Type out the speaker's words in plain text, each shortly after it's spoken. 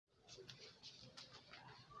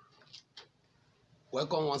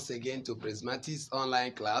Welcome once again to Prismatis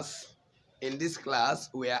online class. In this class,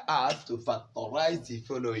 we are asked to factorize the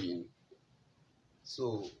following.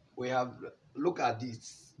 So we have look at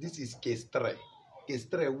this. This is case 3. Case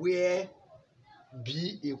 3 where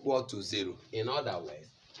b equal to 0. In other words,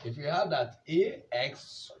 if you have that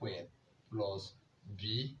ax squared plus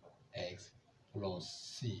bx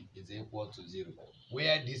plus c is equal to 0,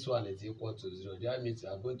 where this one is equal to 0, that means you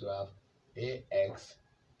are going to have ax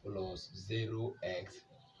plus 0x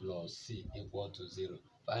plus c equal to 0.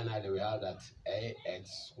 Finally, we have that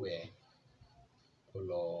ax squared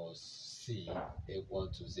plus c equal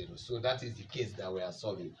to 0. So that is the case that we are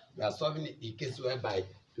solving. We are solving a case whereby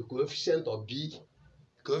the coefficient of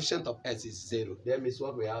x is 0. That means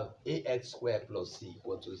what we have, ax squared plus c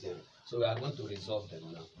equal to 0. So we are going to resolve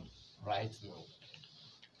them now, right now.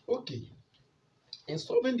 Okay. In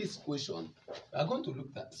solving this question, we are going to look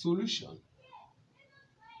at solution.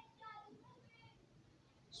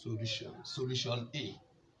 Solution A.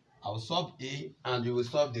 I'll solve A and you will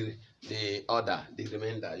solve the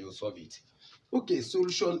remainder. You will solve it. Okay,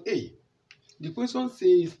 solution A. The question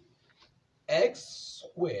says x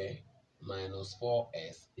squared minus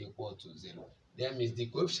 4x equal to 0. That means the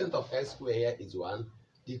coefficient of x squared here is 1.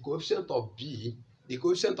 The coefficient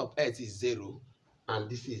of x is 0. And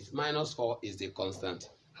this is minus 4 is the constant.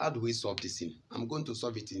 How do we solve this in? I'm going to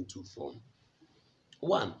solve it in two forms.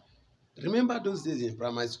 1. Remember those days in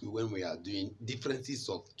primary school when we are doing differences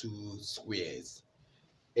of two squares.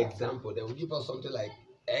 Example, they will give us something like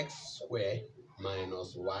x squared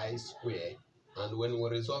minus y squared. And when we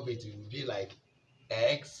resolve it, it will be like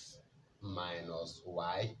x minus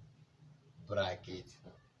y bracket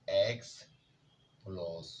x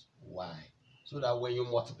plus y. So that when you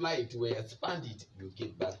multiply it, when you expand it, you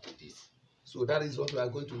get back to this. So that is what we are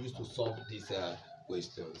going to use to solve these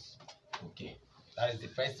questions. Okay. That is the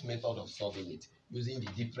first method of solving it, using the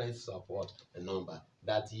difference of what? A number.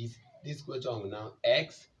 That is, this question will now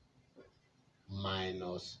x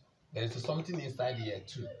minus, there is something inside here,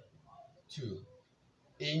 2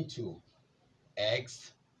 into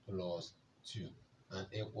x plus 2 and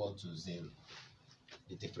equal to 0.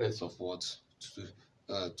 The difference of what?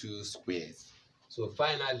 Two squares. So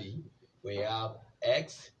finally, we have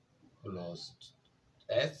x minus,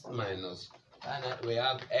 and we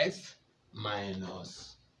have x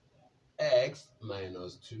minus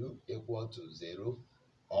 2 equal to 0,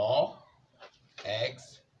 or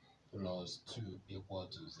x plus 2 equal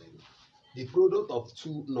to 0. The product of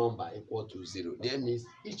two numbers equal to 0. That means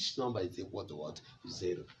each number is equal to what?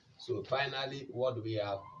 0. So finally, what do we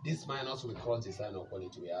have? This minus will cross the sign of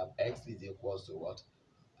equality. We have x is equal to what?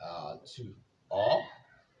 2. Or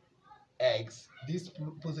x, this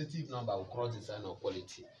positive number will cross the sign of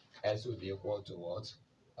equality. X will be equal to what?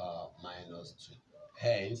 Minus 2.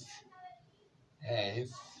 Hence,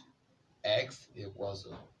 x equals to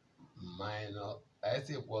x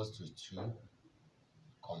equals to 2,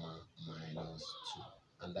 minus 2.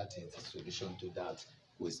 And that is the solution to that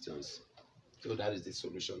questions. So that is the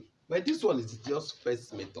solution. But this one is just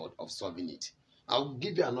first method of solving it. I'll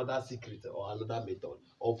give you another secret or another method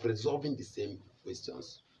of resolving the same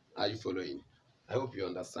questions. Are you following? I hope you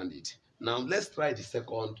understand it. Now let's try the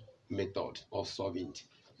second method of solving it.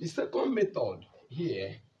 The second method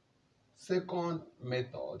here, second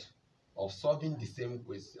method of solving the same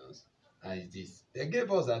questions is this. They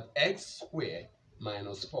gave us that x squared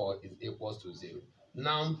minus 4 is equals to 0.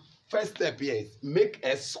 Now, first step here is make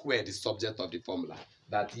x squared the subject of the formula.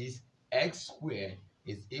 That is, x squared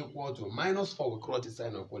is equal to minus 4. We cross the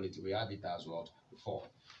sign of equality. We have it as what? 4.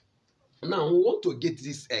 Now, we want to get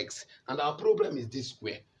this x, and our problem is this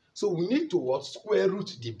square. So we need to what? Square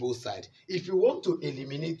root the both sides. If you want to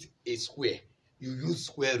eliminate a square, you use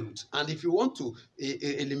square root. And if you want to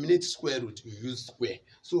eliminate square root, you use square.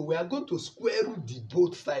 So we are going to square root the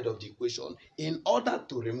both sides of the equation in order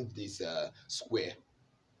to remove this square.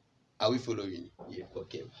 Are we following? Yeah,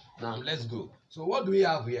 okay. Now let's go. So what do we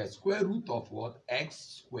have here? Square root of what?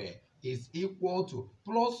 X squared is equal to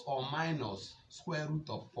plus or minus square root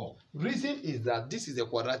of 4. Reason is that this is a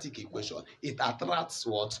quadratic equation. It attracts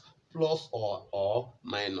what? Plus or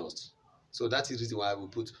minus. So that is the reason why we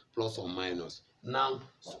put plus or minus. Now,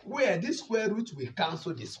 this square root will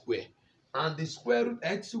cancel the square. And the square root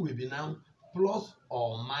x will be now plus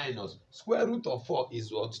or minus. Square root of 4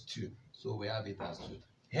 is what? 2. So we have it as 2.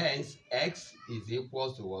 Hence, x is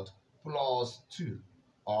equal to what? Plus 2.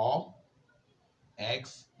 Or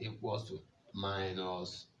x equals to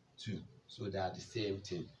minus 2. So they are the same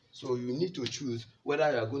thing. So you need to choose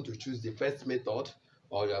whether you are going to choose the first method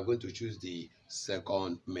or you are going to choose the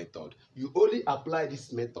second method. You only apply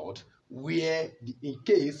this method where in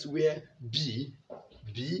case where b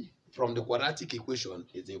b from the quadratic equation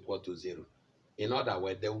is equal to 0. In other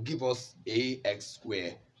words, they will give us ax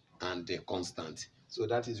squared and the constant. So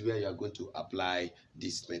that is where you are going to apply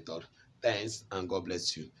this method. Thanks and God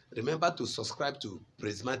bless you. Remember to subscribe to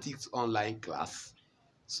Prismatics online class.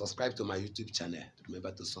 Subscribe to my YouTube channel.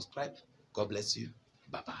 Remember to subscribe. God bless you.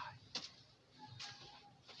 Bye-bye.